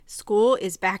School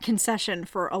is back in session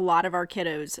for a lot of our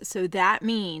kiddos, so that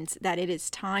means that it is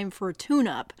time for a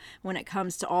tune-up when it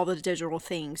comes to all the digital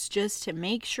things, just to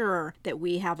make sure that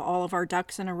we have all of our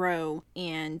ducks in a row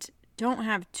and don't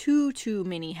have too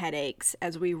many headaches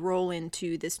as we roll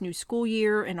into this new school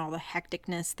year and all the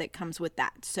hecticness that comes with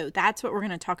that. So that's what we're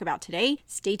going to talk about today.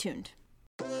 Stay tuned.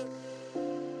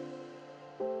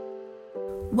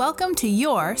 Welcome to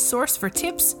your source for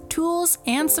tips, tools,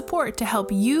 and support to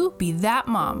help you be that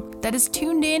mom that is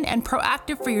tuned in and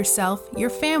proactive for yourself, your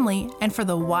family, and for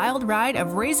the wild ride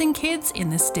of raising kids in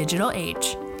this digital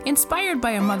age. Inspired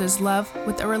by a mother's love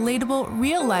with a relatable,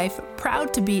 real-life,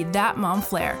 proud to be that mom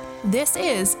flair. This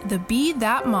is the Be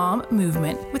That Mom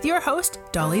movement with your host,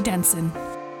 Dolly Denson.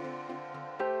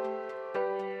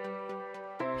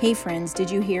 Hey friends,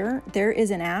 did you hear? There is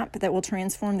an app that will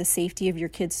transform the safety of your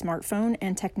kid's smartphone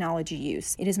and technology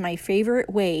use. It is my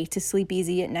favorite way to sleep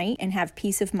easy at night and have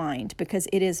peace of mind because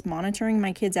it is monitoring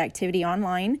my kids' activity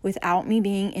online without me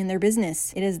being in their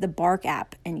business. It is the Bark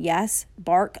app, and yes,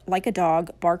 bark like a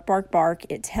dog, bark, bark, bark.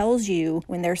 It tells you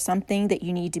when there's something that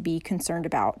you need to be concerned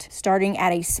about. Starting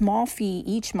at a small fee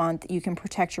each month, you can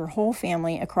protect your whole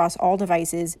family across all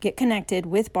devices. Get connected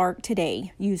with Bark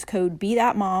today. Use code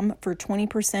BeThatMom for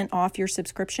 20% off your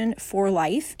subscription for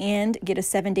life and get a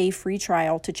 7-day free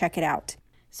trial to check it out.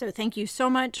 So thank you so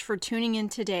much for tuning in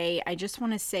today. I just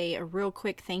want to say a real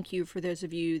quick thank you for those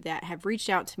of you that have reached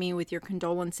out to me with your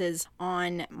condolences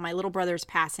on my little brother's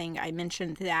passing. I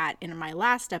mentioned that in my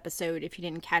last episode. If you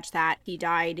didn't catch that, he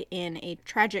died in a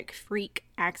tragic freak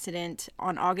accident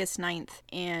on August 9th.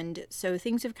 And so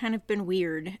things have kind of been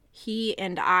weird. He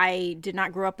and I did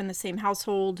not grow up in the same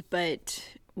household,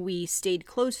 but we stayed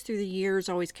close through the years,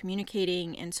 always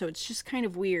communicating, and so it's just kind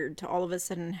of weird to all of a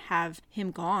sudden have him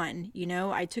gone. You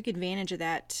know, I took advantage of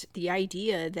that, the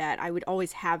idea that I would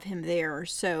always have him there.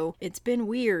 So it's been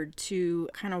weird to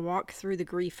kind of walk through the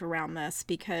grief around this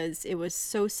because it was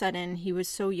so sudden. He was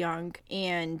so young,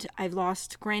 and I've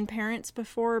lost grandparents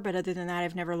before, but other than that,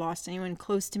 I've never lost anyone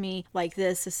close to me like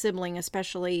this, a sibling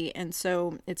especially, and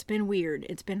so it's been weird.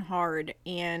 It's been hard,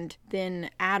 and then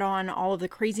add on all of the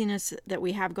craziness that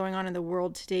we have going on in the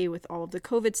world today with all of the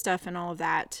COVID stuff and all of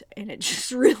that, and it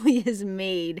just really has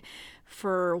made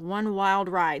for one wild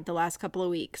ride the last couple of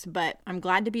weeks. But I'm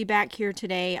glad to be back here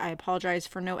today. I apologize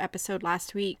for no episode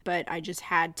last week, but I just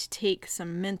had to take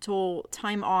some mental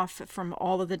time off from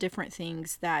all of the different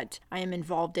things that I am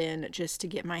involved in just to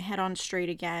get my head on straight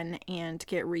again and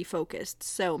get refocused.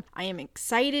 So I am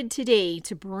excited today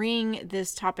to bring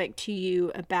this topic to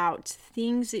you about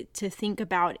things to think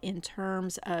about in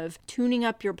terms of tuning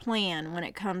up your plan when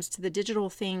it comes to the digital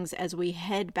things as we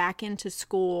head back into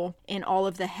school and all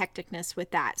of the hecticness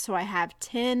with that. So I have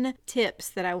 10 tips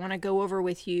that I want to go over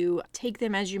with you. Take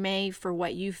them as you may for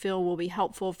what you feel will be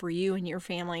helpful for you and your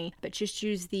family, but just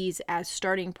use these as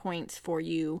starting points for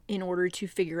you in order to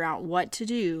figure out what to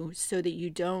do so that you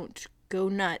don't go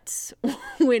nuts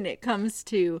when it comes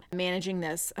to managing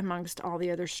this amongst all the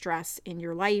other stress in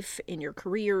your life, in your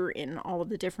career, in all of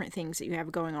the different things that you have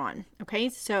going on. Okay,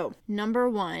 so number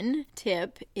one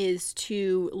tip is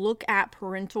to look at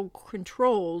parental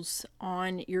controls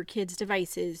on your kids'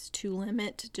 devices to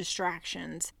limit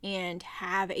distractions and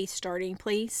have a starting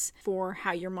place for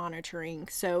how you're monitoring.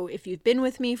 So if you've been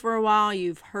with me for a while,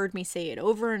 you've heard me say it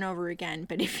over and over again,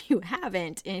 but if you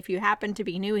haven't, and if you happen to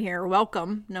be new here,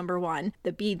 welcome, number one.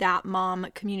 The Be That Mom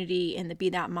community and the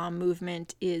Be That Mom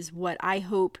movement is what I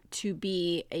hope to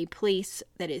be a place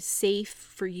that is safe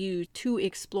for you to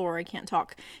explore.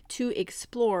 To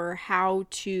explore how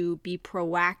to be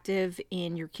proactive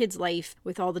in your kid's life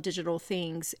with all the digital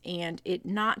things and it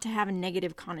not to have a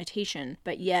negative connotation,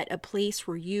 but yet a place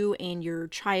where you and your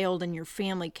child and your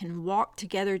family can walk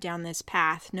together down this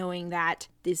path knowing that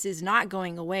this is not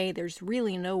going away. There's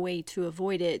really no way to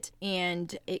avoid it,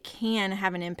 and it can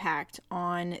have an impact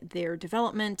on their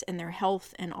development and their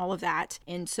health and all of that.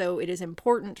 And so it is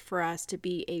important for us to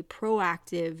be a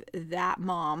proactive that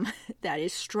mom that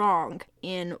is strong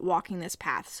in walking this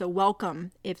path. So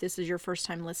welcome if this is your first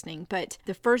time listening. But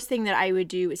the first thing that I would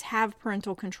do is have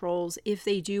parental controls if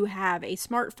they do have a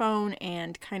smartphone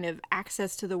and kind of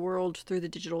access to the world through the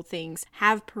digital things.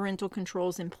 Have parental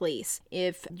controls in place.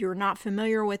 If you're not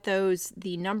familiar with those,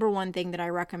 the number one thing that I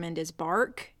recommend is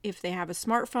Bark. If they have a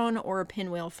smartphone or a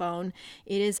pinwheel phone,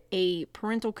 it is a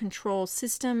parental control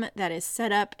system that is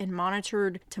set up and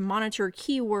monitored to monitor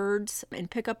keywords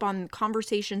and pick up on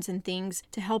conversations and things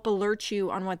to help alert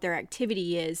you on what their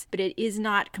activity is, but it is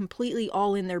not completely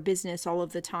all in their business all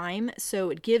of the time. So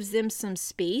it gives them some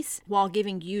space while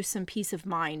giving you some peace of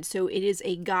mind. So it is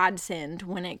a godsend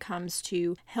when it comes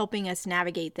to helping us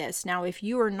navigate this. Now, if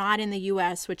you are not in the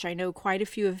US, which I know quite a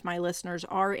few of my listeners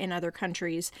are in other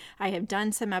countries, I have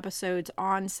done some episodes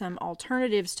on some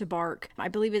alternatives to Bark. I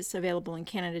believe it's available in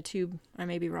Canada too. I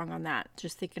may be wrong on that,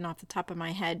 just thinking off the top of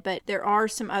my head. But there are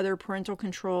some other parental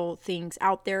control things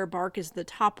out there. Bark is the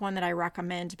top one that I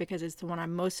recommend because it's the one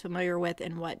I'm most familiar with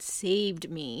and what saved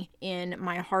me in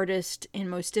my hardest and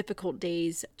most difficult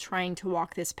days trying to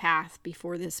walk this path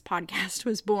before this podcast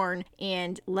was born,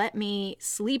 and let me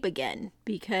sleep again,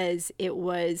 because it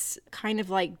was kind of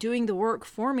like doing the work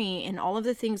for me, and all of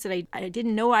the things that I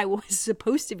didn't know I was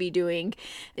supposed to be doing,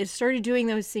 it started doing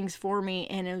those things for me,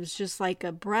 and it was just like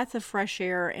a breath of fresh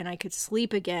air, and I could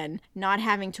sleep again, not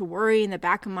having to worry in the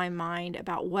back of my mind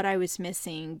about what I was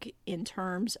missing in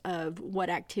terms of what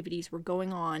activities were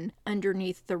going on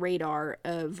underneath the radar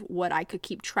of what I could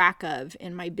keep track of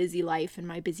in my busy life and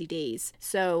my busy days.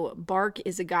 So Bark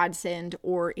is a godsend,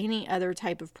 or any other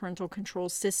type of parental control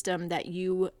system that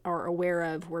you are aware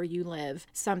of where you live,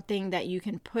 something that you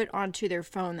can put onto their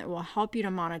phone that will help you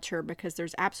to monitor, because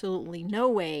there's absolutely no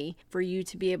way for you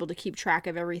to be able to keep track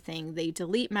of everything. They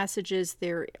delete messages.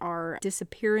 There are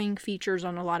disappearing features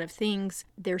on a lot of things.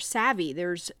 They're savvy.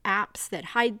 There's apps that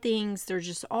hide things. There's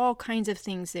just all kinds of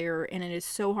things there, and it is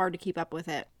so hard to keep up with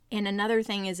it. And another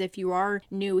thing is, if you are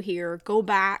new here, go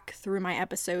back through my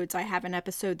episodes. I have an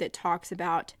episode that talks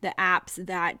about the apps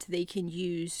that they can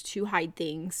use to hide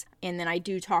things. And then I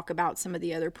do talk about some of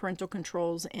the other parental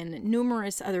controls and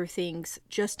numerous other things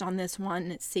just on this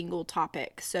one single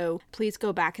topic. So please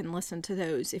go back and listen to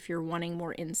those if you're wanting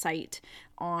more insight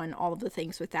on all of the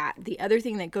things with that. The other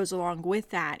thing that goes along with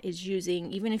that is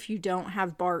using, even if you don't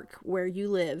have Bark where you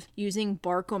live, using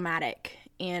Bark-O-Matic.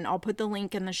 And I'll put the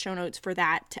link in the show notes for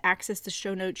that. To access the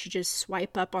show notes, you just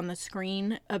swipe up on the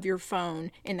screen of your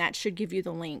phone, and that should give you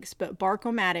the links. But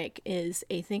Bark-O-Matic is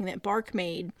a thing that Bark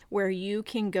made where you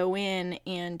can go in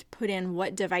and put in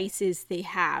what devices they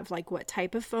have, like what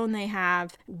type of phone they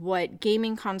have, what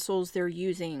gaming consoles they're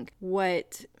using,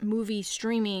 what movie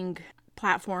streaming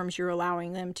platforms you're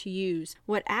allowing them to use,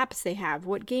 what apps they have,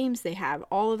 what games they have,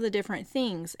 all of the different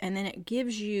things. And then it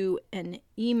gives you an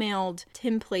emailed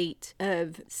template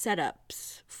of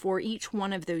setups for each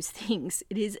one of those things.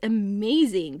 It is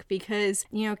amazing because,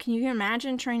 can you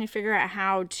imagine trying to figure out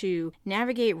how to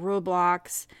navigate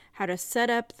Roblox, how to set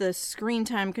up the screen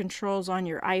time controls on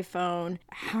your iPhone,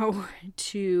 how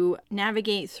to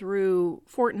navigate through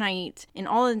Fortnite, and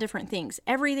all the different things.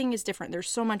 Everything is different. There's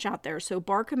so much out there. So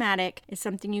Bark-O-Matic is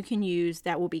something you can use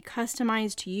that will be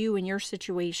customized to you and your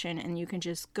situation, and you can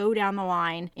just go down the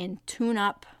line and tune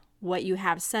up what you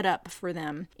have set up for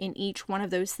them in each one of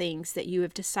those things that you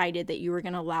have decided that you are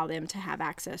going to allow them to have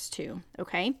access to.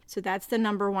 Okay, so that's the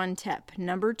number one tip.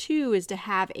 Number two is to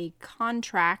have a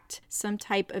contract, some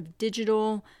type of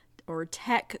digital or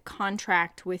tech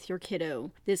contract with your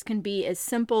kiddo. This can be as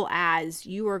simple as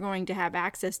you are going to have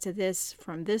access to this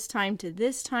from this time to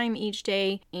this time each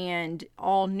day, and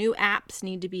all new apps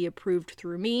need to be approved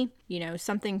through me.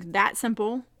 Something that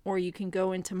simple. Or you can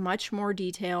go into much more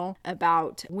detail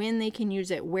about when they can use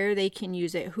it, where they can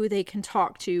use it, who they can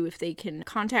talk to, if they can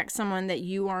contact someone that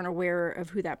you aren't aware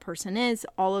of who that person is,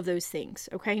 all of those things,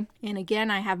 okay? And again,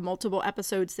 I have multiple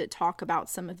episodes that talk about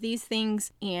some of these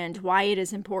things and why it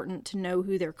is important to know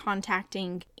who they're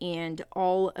contacting and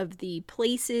all of the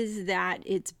places that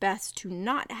it's best to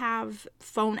not have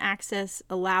phone access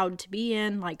allowed to be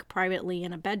in, like privately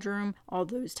in a bedroom, all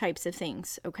those types of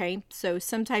things, okay? So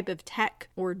some type of tech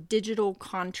or digital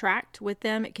contract with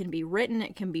them. It can be written,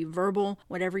 it can be verbal,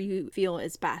 whatever you feel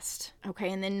is best. Okay,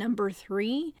 and then number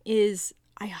 3 is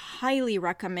I highly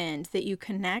recommend that you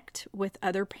connect with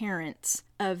other parents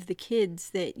of the kids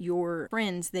that your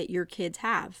friends that your kids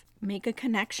have. Make a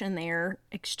connection there,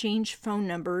 exchange phone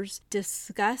numbers,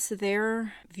 discuss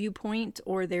their viewpoint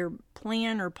or their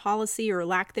plan or policy or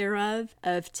lack thereof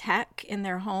of tech in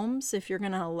their homes if you're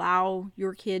going to allow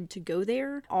your kid to go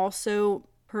there. Also,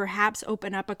 perhaps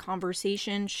open up a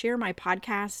conversation, share my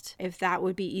podcast if that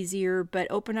would be easier, but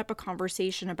open up a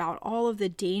conversation about all of the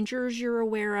dangers you're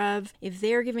aware of. If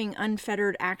they're giving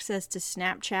unfettered access to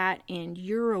Snapchat and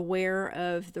you're aware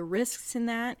of the risks in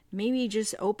that, maybe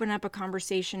just open up a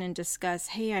conversation and discuss,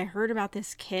 hey, I heard about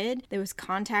this kid that was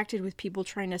contacted with people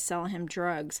trying to sell him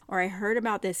drugs, or I heard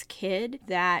about this kid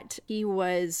that he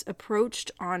was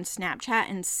approached on Snapchat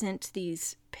and sent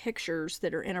these pictures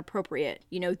that are inappropriate,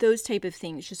 those type of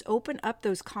things. Just open up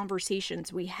those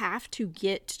conversations. We have to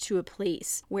get to a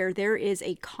place where there is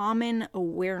a common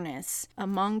awareness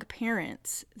among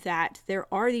parents that there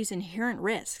are these inherent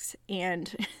risks.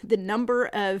 And the number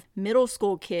of middle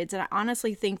school kids, and I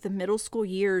honestly think the middle school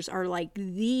years are like the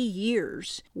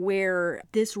years where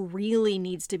this really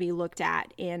needs to be looked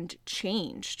at and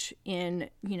changed. And,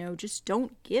 just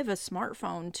don't give a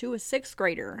smartphone to a 6th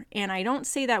grader. And I don't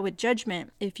say that with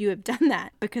judgment if you have done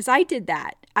that, because I did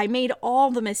that. I made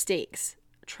all the mistakes.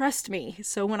 Trust me.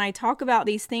 So when I talk about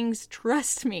these things,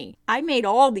 trust me, I made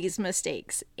all these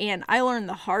mistakes and I learned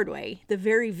the hard way, the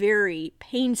very, very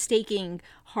painstaking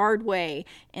hard way,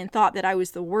 and thought that I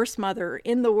was the worst mother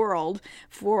in the world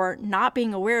for not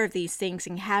being aware of these things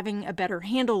and having a better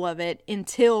handle of it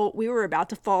until we were about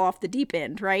to fall off the deep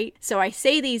end, right? So I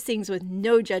say these things with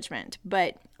no judgment,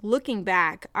 but looking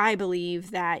back, I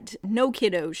believe that no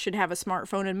kiddos should have a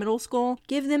smartphone in middle school.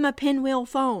 Give them a pinwheel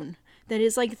phone. That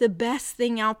is like the best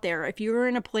thing out there. If you're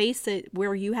in a place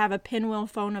where you have a pinwheel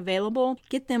phone available,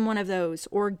 get them one of those,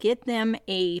 or get them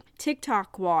a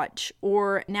TikTok watch,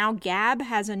 or now Gab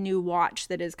has a new watch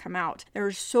that has come out. There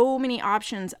are so many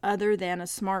options other than a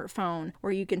smartphone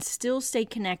where you can still stay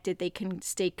connected. They can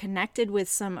stay connected with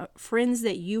some friends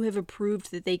that you have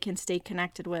approved that they can stay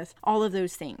connected with, all of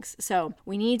those things. So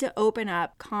we need to open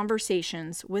up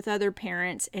conversations with other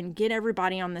parents and get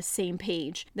everybody on the same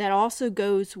page. That also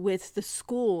goes with the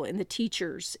school and the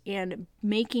teachers, and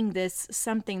making this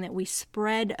something that we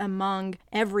spread among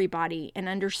everybody and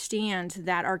understand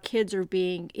that our kids are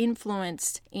being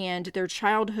influenced and their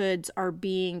childhoods are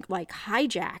being like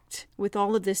hijacked with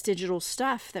all of this digital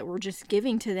stuff that we're just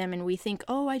giving to them. And we think,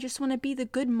 oh, I just want to be the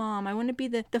good mom. I want to be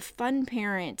the fun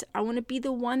parent. I want to be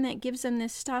the one that gives them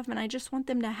this stuff and I just want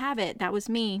them to have it. That was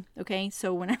me. Okay.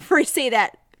 So whenever I say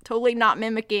that, totally not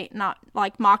mimicking, not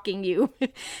like mocking you.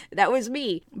 That was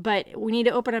me. But we need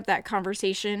to open up that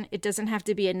conversation. It doesn't have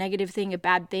to be a negative thing, a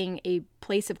bad thing, a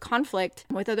place of conflict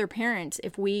with other parents.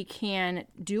 If we can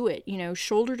do it,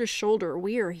 shoulder to shoulder,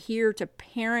 we are here to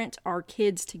parent our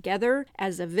kids together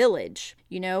as a village,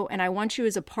 and I want you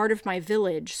as a part of my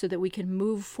village so that we can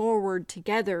move forward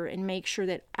together and make sure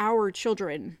that our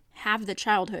children have the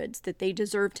childhoods that they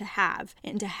deserve to have,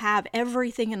 and to have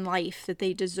everything in life that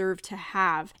they deserve to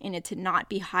have, and it to not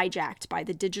be hijacked by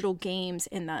the digital games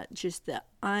and the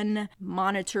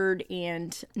unmonitored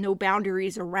and no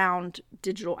boundaries around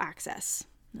digital access.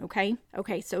 Okay,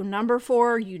 so number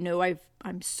 4,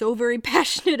 I'm so very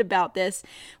passionate about this.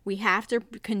 We have to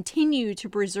continue to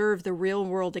preserve the real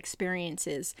world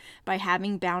experiences by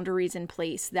having boundaries in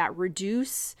place that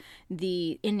reduce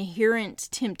the inherent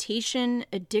temptation,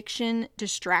 addiction,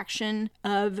 distraction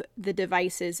of the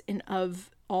devices and of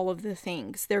all of the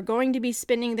things. They're going to be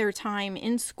spending their time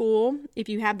in school if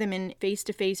you have them in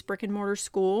face-to-face brick and mortar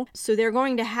school. So they're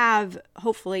going to have,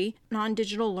 hopefully,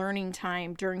 non-digital learning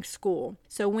time during school.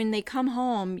 So when they come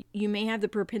home, you may have the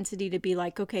propensity to be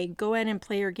like, okay, go ahead and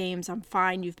play your games. I'm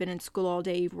fine. You've been in school all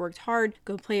day. You've worked hard.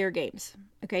 Go play your games.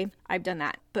 Okay, I've done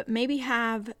that. But maybe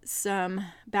have some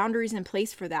boundaries in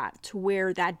place for that, to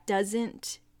where that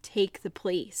doesn't take the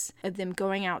place of them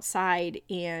going outside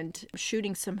and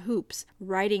shooting some hoops,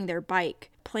 riding their bike,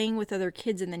 playing with other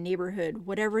kids in the neighborhood,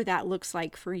 whatever that looks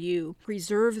like for you.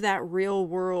 Preserve that real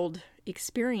world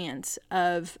experience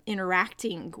of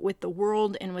interacting with the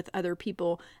world and with other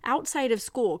people outside of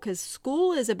school, because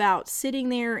school is about sitting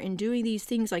there and doing these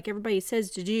things like everybody says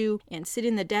to do, and sit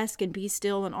in the desk and be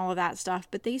still and all of that stuff,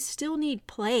 but they still need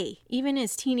play. Even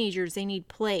as teenagers, they need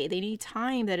play. They need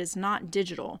time that is not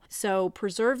digital. So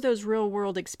preserve those real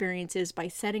world experiences by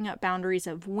setting up boundaries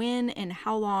of when and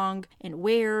how long and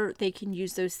where they can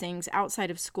use those things outside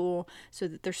of school, so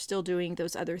that they're still doing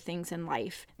those other things in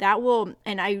life. That will,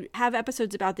 and I have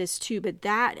episodes about this too, but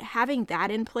having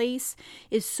that in place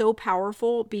is so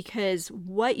powerful, because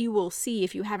what you will see,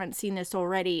 if you haven't seen this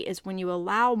already, is when you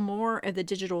allow more of the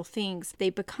digital things, they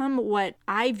become what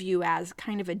I view as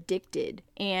kind of addicted,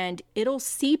 and it'll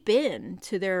seep in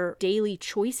to their daily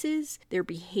choices, their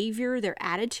behavior, their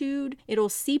attitude. It'll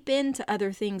seep into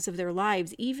other things of their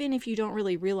lives, even if you don't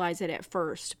really realize it at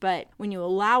first. But when you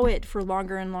allow it for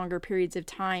longer and longer periods of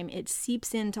time, it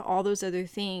seeps into all those other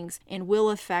things and will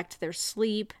affect their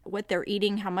sleep, what they're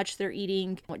eating, how much they're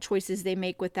eating, what choices they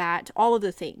make with that, all of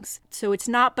the things. So it's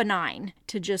not benign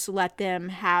to just let them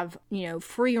have,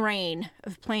 free reign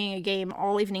of playing a game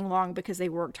all evening long because they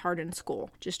worked hard in school.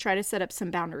 Just try to set up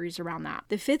some boundaries around that.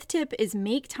 The fifth tip is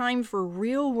make time for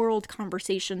real world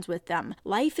conversations with them.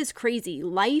 Life is crazy.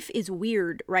 Life is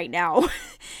weird right now.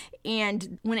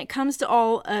 And when it comes to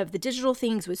all of the digital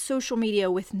things with social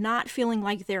media, with not feeling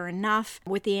like they're enough,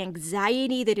 with the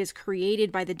anxiety that is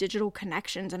created by the digital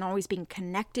connections and always being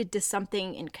connected to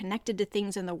something and connected to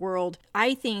things in the world,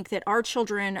 I think that our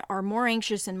children are more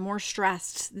anxious and more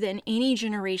stressed than any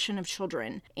generation of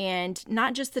children. And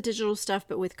not just the digital stuff,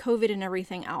 but with COVID and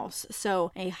everything else.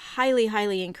 So I highly,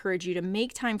 highly encourage you to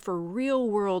make time for real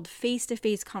world,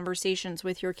 face-to-face conversations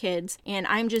with your kids. And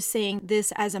I'm just saying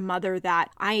this as a mother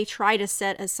that I try to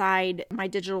set aside my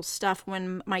digital stuff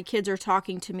when my kids are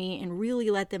talking to me and really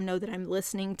let them know that I'm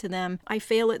listening to them. I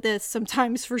fail at this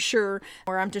sometimes for sure,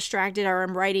 or I'm distracted, or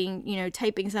I'm writing,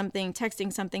 typing something,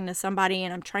 texting something to somebody,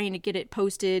 and I'm trying to get it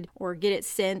posted or get it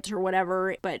sent or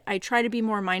whatever. But I try to be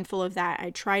more mindful of that. I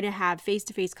try to have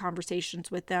face-to-face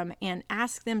conversations with them and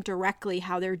ask them directly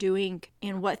how they're doing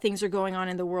and what things are going on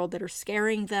in the world that are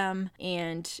scaring them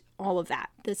and all of that.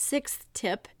 The sixth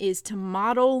tip is to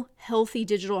model healthy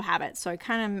digital habits. So I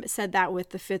kind of said that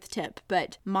with the fifth tip,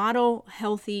 but model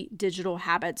healthy digital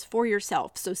habits for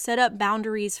yourself. So set up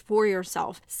boundaries for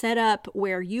yourself. Set up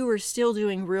where you are still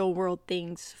doing real world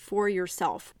things for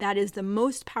yourself. That is the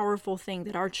most powerful thing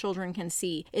that our children can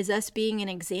see, is us being an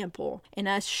example and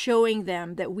us showing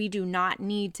them that we do not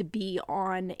need to be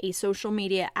on a social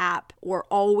media app or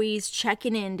always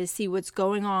checking in to see what's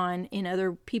going on in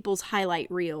other people's highlight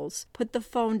reels. Put the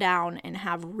phone down and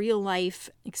have real life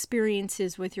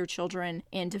experiences with your children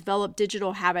and develop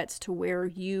digital habits to where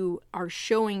you are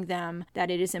showing them that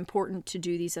it is important to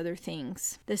do these other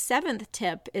things. The seventh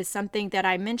tip is something that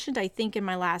I mentioned, I think, in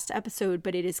my last episode,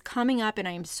 but it is coming up and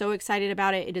I am so excited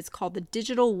about it. It is called the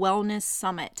Digital Wellness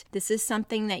Summit. This is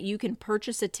something that you can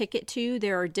purchase a ticket to.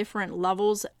 There are different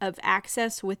levels of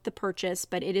access with the purchase,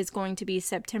 but it is going to be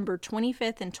September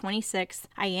 25th and 26th.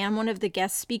 I am one of the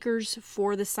guest speakers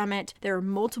for the summit. There are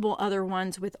multiple other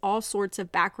ones with all sorts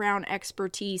of background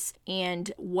expertise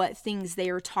and what things they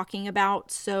are talking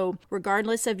about. So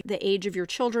regardless of the age of your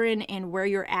children and where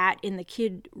you're at in the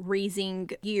kid raising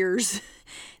years,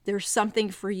 there's something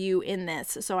for you in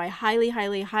this. So I highly,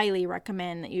 highly, highly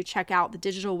recommend that you check out the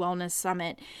Digital Wellness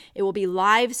Summit. It will be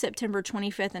live September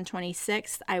 25th and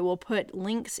 26th. I will put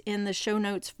links in the show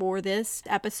notes for this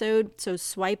episode. So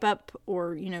swipe up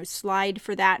or, slide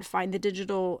for that, find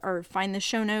the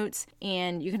show notes.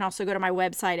 And you can also go to my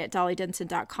website at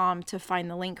dollydenson.com to find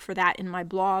the link for that in my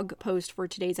blog post for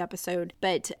today's episode.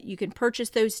 But you can purchase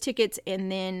those tickets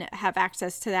and then have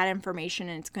access to that information.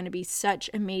 And it's going to be such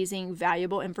amazing,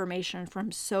 valuable information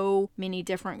from so many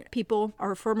different people,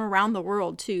 or from around the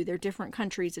world too. They're different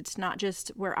countries. It's not just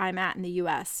where I'm at in the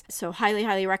US. So highly,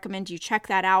 highly recommend you check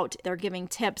that out. They're giving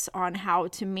tips on how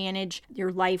to manage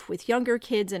your life with younger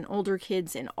kids and older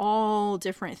kids and all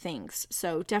different things.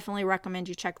 So definitely recommend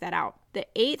you check that out. The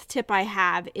eighth tip I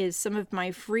have is some of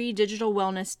my free digital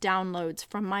wellness downloads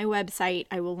from my website.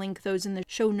 I will link those in the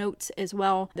show notes as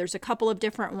well. There's a couple of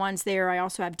different ones there. I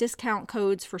also have discount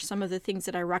codes for some of the things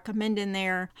that I recommend in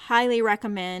there. Highly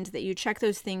recommend that you check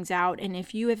those things out. And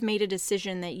if you have made a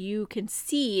decision that you can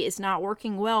see is not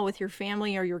working well with your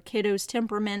family or your kiddo's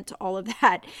temperament, all of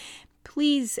that,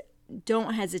 please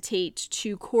don't hesitate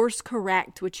to course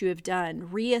correct what you have done.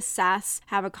 Reassess,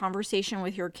 have a conversation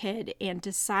with your kid, and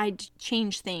decide to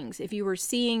change things. If you are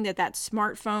seeing that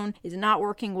smartphone is not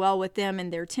working well with them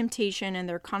and their temptation and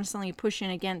they're constantly pushing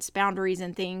against boundaries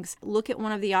and things, look at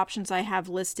one of the options I have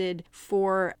listed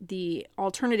for the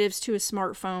alternatives to a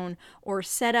smartphone, or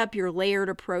set up your layered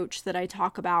approach that I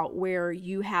talk about where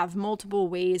you have multiple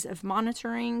ways of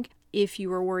monitoring if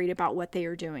you are worried about what they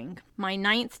are doing. My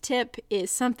ninth tip is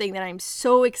something that I'm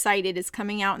so excited is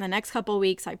coming out in the next couple of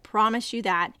weeks. I promise you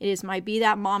that. It is my Be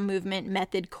That Mom Movement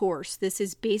method course. This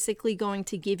is basically going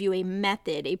to give you a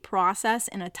method, a process,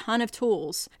 and a ton of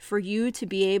tools for you to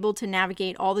be able to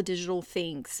navigate all the digital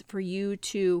things, for you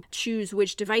to choose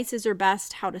which devices are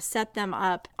best, how to set them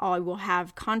up. I will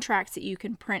have contracts that you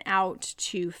can print out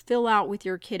to fill out with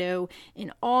your kiddo,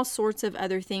 and all sorts of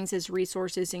other things as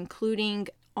resources, including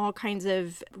all kinds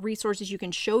of resources you can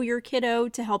show your kiddo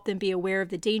to help them be aware of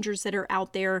the dangers that are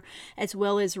out there, as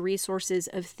well as resources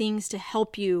of things to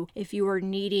help you if you are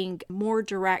needing more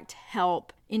direct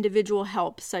help individual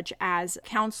help, such as a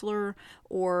counselor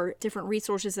or different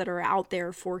resources that are out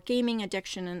there for gaming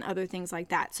addiction and other things like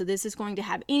that. So this is going to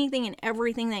have anything and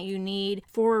everything that you need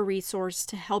for a resource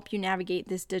to help you navigate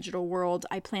this digital world.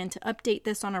 I plan to update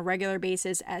this on a regular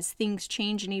basis as things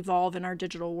change and evolve in our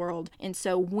digital world. And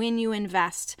so when you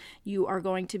invest, you are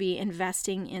going to be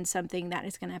investing in something that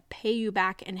is going to pay you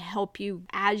back and help you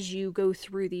as you go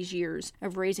through these years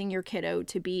of raising your kiddo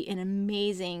to be an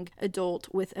amazing adult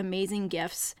with amazing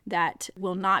gifts that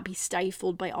will not be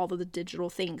stifled by all of the digital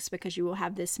things, because you will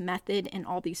have this method and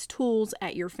all these tools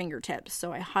at your fingertips.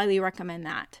 So I highly recommend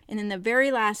that. And then the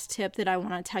very last tip that I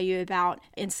want to tell you about,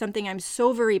 and something I'm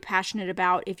so very passionate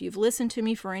about, if you've listened to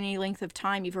me for any length of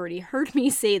time, you've already heard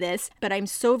me say this, but I'm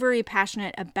so very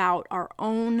passionate about our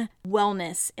own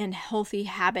wellness and healthy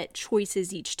habit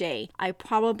choices each day. I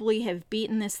probably have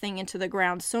beaten this thing into the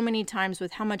ground so many times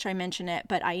with how much I mention it,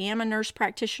 but I am a nurse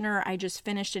practitioner. I just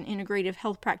finished an integrative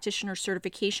health practitioner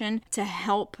certification to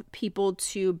help people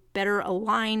to better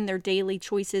align their daily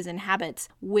choices and habits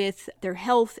with their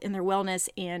health and their wellness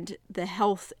and the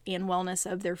health and wellness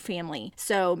of their family.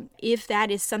 So if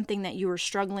that is something that you are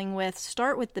struggling with,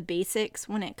 start with the basics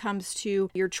when it comes to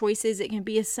your choices. It can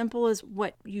be as simple as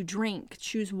what you drink.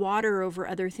 Choose water over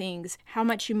other things, how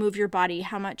much you move your body,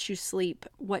 how much you sleep,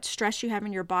 what stress you have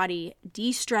in your body,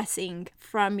 de-stressing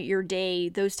from your day,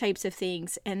 those types of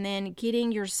things, and then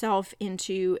getting yourself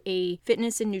into a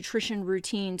fitness and nutrition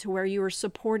routine to where you are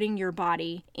supporting your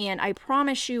body. And I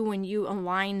promise you, when you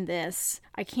align this,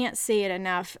 I can't say it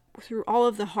enough, through all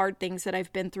of the hard things that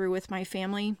I've been through with my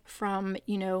family, from,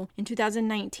 in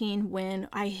 2019 when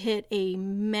I hit a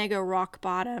mega rock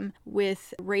bottom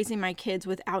with raising my kids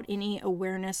without any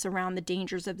awareness around the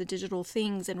dangers of the digital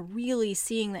things, and really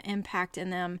seeing the impact in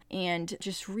them and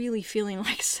just really feeling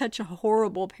like such a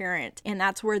horrible parent. And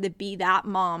that's where the Be That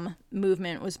Mom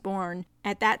movement was born.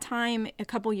 At that time, a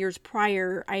couple years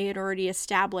prior, I had already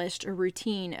established a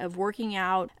routine of working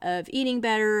out, of eating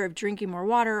better, of drinking more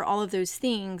water, all of those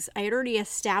things. I had already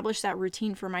established that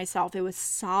routine for myself. It was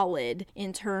solid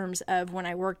in terms of when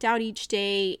I worked out each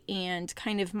day and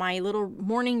kind of my little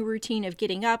morning routine of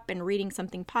getting up and reading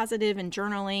something positive and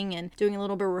journaling and doing a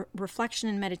little bit of reflection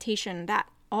and meditation. That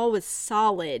all was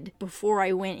solid before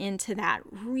I went into that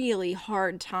really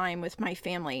hard time with my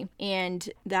family. And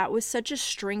that was such a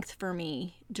strength for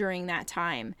me during that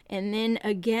time. And then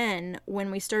again,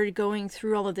 when we started going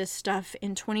through all of this stuff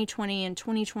in 2020 and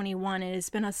 2021, it has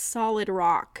been a solid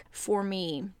rock for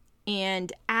me.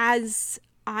 And as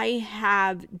I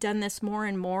have done this more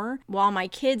and more, while my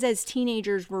kids as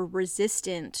teenagers were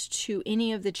resistant to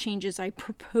any of the changes I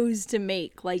proposed to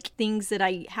make, like things that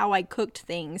how I cooked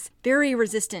things, very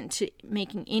resistant to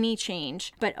making any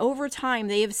change. But over time,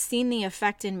 they have seen the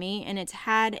effect in me, and it's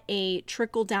had a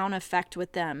trickle down effect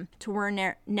with them to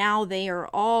where now they are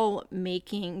all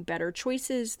making better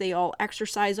choices. They all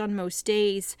exercise on most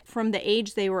days. From the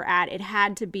age they were at, it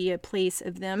had to be a place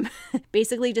of them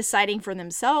basically deciding for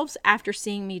themselves after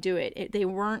seeing me do it. They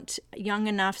weren't young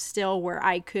enough still where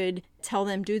I could tell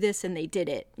them do this and they did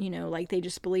it, like they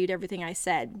just believed everything I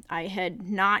said. I had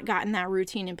not gotten that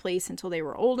routine in place until they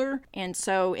were older. And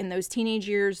so in those teenage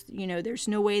years, there's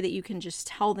no way that you can just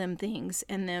tell them things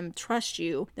and them trust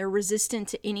you. They're resistant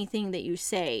to anything that you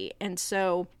say. And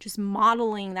so just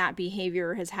modeling that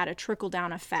behavior has had a trickle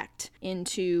down effect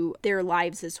into their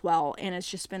lives as well. And it's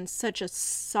just been such a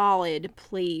solid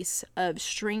place of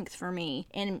strength for me.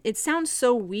 And it sounds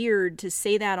so weird to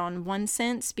say that on one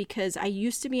sense, because I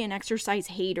used to be an exercise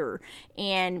hater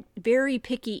and very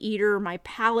picky eater. My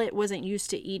palate wasn't used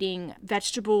to eating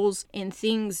vegetables and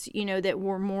things, that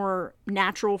were more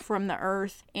natural from the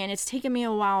earth. And it's taken me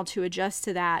a while to adjust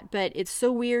to that. But it's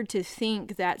so weird to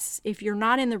think that if you're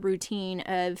not in the routine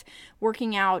of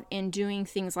working out and doing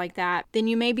things like that, then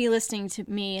you may be listening to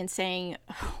me and saying,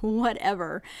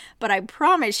 whatever. But I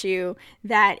promise you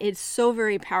that it's so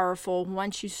very powerful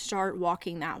once you start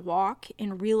walking that walk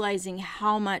and realizing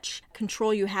how much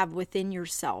control you have within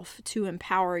yourself to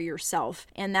empower yourself.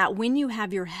 And that when you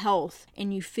have your health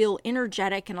and you feel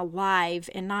energetic and alive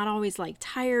and not always like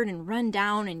tired and run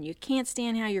down and you can't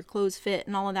stand how your clothes fit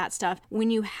and all of that stuff,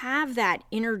 when you have that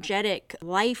energetic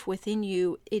life within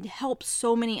you, it helps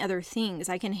so many other things.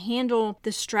 I can handle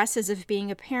the stresses of being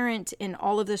a parent and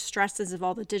all of the stresses of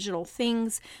all the digital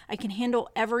things. I can handle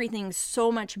everything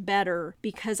so much better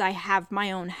because I have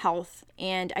my own health.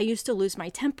 And I used to lose my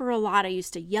temper a lot. I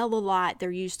used to yell a lot.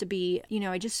 There used to be,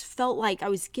 I just felt like I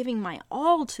was giving my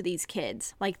all to these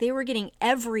kids. Like they were getting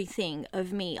everything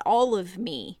of me, all of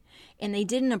me. And they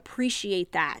didn't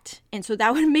appreciate that. And so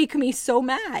that would make me so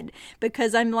mad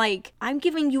because I'm like, I'm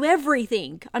giving you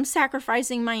everything. I'm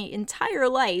sacrificing my entire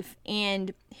life.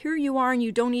 And here you are and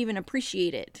you don't even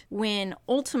appreciate it. When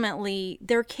ultimately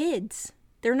they're kids.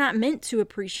 They're not meant to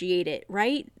appreciate it,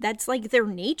 right? That's like their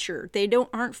nature. They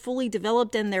aren't fully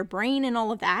developed in their brain and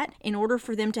all of that. In order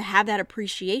for them to have that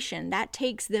appreciation, that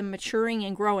takes them maturing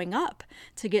and growing up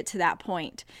to get to that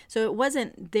point. So it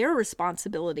wasn't their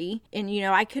responsibility. And,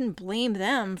 I couldn't blame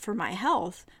them for my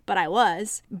health, but I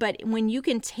was. But when you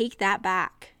can take that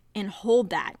back and hold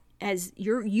that, as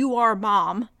you are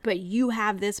mom, but you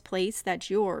have this place that's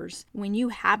yours. When you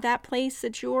have that place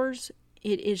that's yours,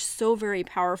 it is so very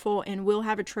powerful and will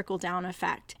have a trickle-down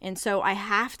effect. And so I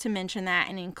have to mention that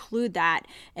and include that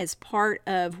as part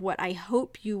of what I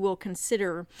hope you will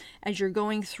consider as you're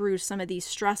going through some of these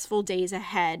stressful days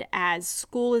ahead as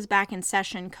school is back in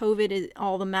session,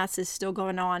 all the mess is still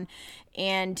going on,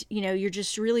 and you're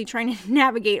just really trying to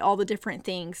navigate all the different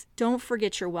things. Don't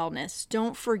forget your wellness.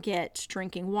 Don't forget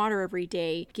drinking water every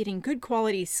day, getting good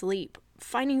quality sleep,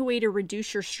 finding a way to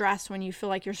reduce your stress when you feel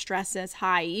like your stress is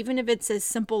high, even if it's as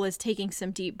simple as taking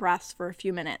some deep breaths for a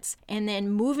few minutes, and then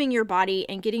moving your body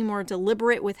and getting more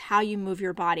deliberate with how you move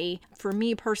your body. For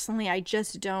me personally, I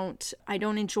don't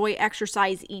enjoy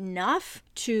exercise enough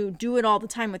to do it all the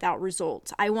time without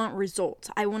results. I want results.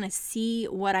 I want to see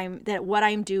what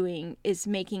I'm doing is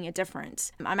making a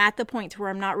difference. I'm at the point where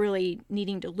I'm not really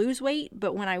needing to lose weight,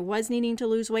 but when I was needing to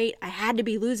lose weight, I had to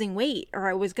be losing weight or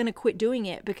I was going to quit doing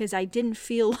it because I didn't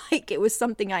feel like it was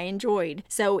something I enjoyed.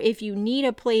 So if you need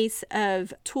a place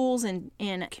of tools and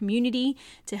community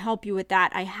to help you with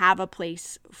that, I have a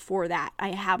place for that. I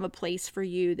have a place for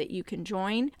you that you can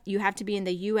join. You have to be in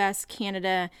the US,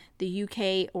 Canada, the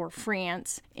UK, or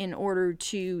France in order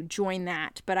to join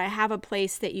that. But I have a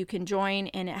place that you can join,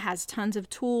 and it has tons of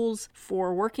tools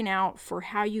for working out, for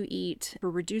how you eat, for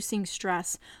reducing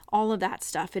stress, all of that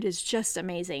stuff. It is just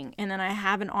amazing. And then I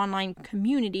have an online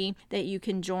community that you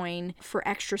can join for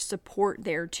extra support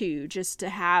there too, just to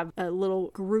have a little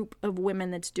group of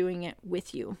women that's doing it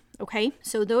with you. Okay,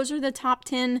 so those are the top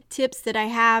 10 tips that I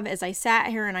have as I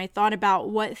sat here and I thought about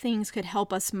what things could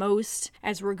help us most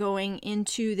as we're going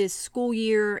into this school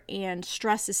year and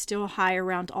stress is still high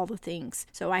around all the things.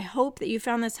 So I hope that you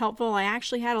found this helpful. I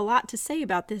actually had a lot to say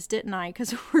about this, didn't I?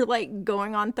 Because we're like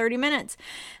going on 30 minutes.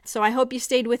 So I hope you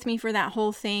stayed with me for that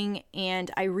whole thing, and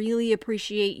I really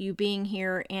appreciate you being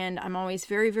here, and I'm always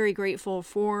very, very grateful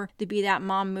for the Be That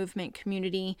Mom movement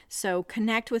community. So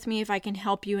connect with me if I can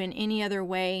help you in any other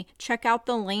way. Check out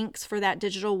the links for that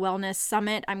Digital Wellness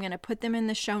Summit. I'm going to put them in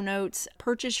the show notes.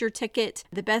 Purchase your ticket.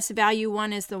 The best value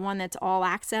one is the one that's all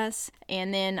access.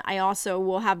 And then I also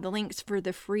will have the links for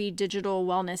the free digital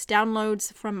wellness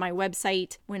downloads from my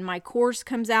website. When my course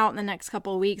comes out in the next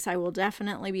couple of weeks, I will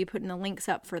definitely be putting the links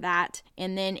up for that.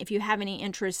 And then if you have any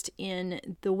interest in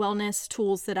the wellness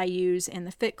tools that I use and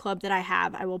the Fit Club that I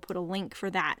have, I will put a link for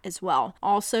that as well.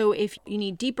 Also, if you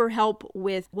need deeper help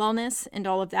with wellness and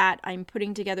all of that, I'm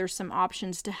putting together some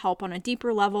options to help on a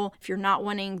deeper level. If you're not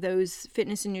wanting those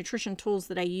fitness and nutrition tools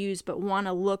that I use, but want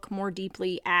to look more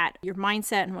deeply at your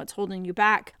mindset and what's holding you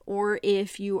back, or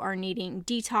if you are needing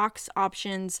detox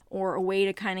options or a way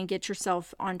to kind of get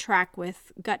yourself on track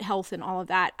with gut health and all of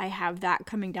that, I have that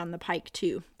coming down the pike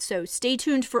too. So stay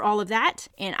tuned for all of that,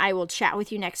 and I will chat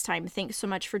with you next time. Thanks so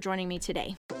much for joining me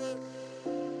today.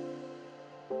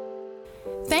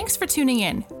 Thanks for tuning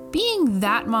in. Being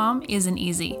that mom isn't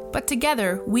easy, but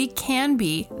together we can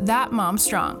be that mom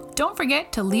strong. Don't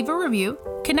forget to leave a review,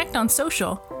 connect on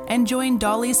social, and join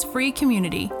Dolly's free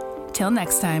community. Till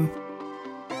next time.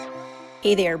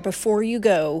 Hey there, before you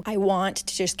go, I want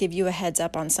to just give you a heads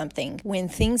up on something. When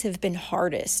things have been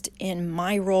hardest in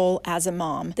my role as a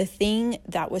mom, the thing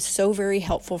that was so very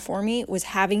helpful for me was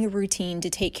having a routine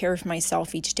to take care of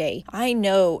myself each day. I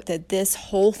know that this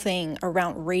whole thing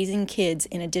around raising kids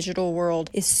in a digital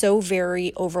world is so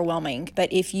very overwhelming,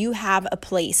 but if you have a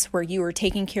place where you are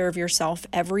taking care of yourself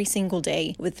every single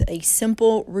day with a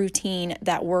simple routine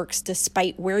that works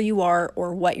despite where you are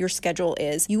or what your schedule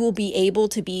is, you will be able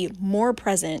to be more more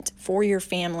present for your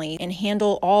family and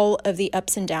handle all of the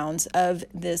ups and downs of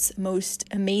this most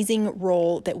amazing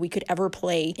role that we could ever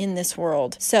play in this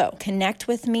world. So connect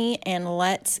with me and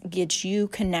let's get you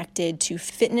connected to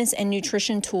fitness and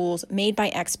nutrition tools made by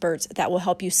experts that will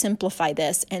help you simplify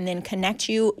this, and then connect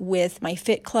you with my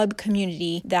Fit Club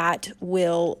community that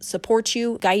will support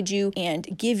you, guide you,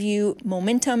 and give you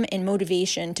momentum and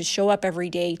motivation to show up every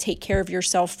day, take care of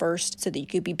yourself first so that you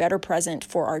could be better present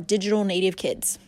for our digital native kids.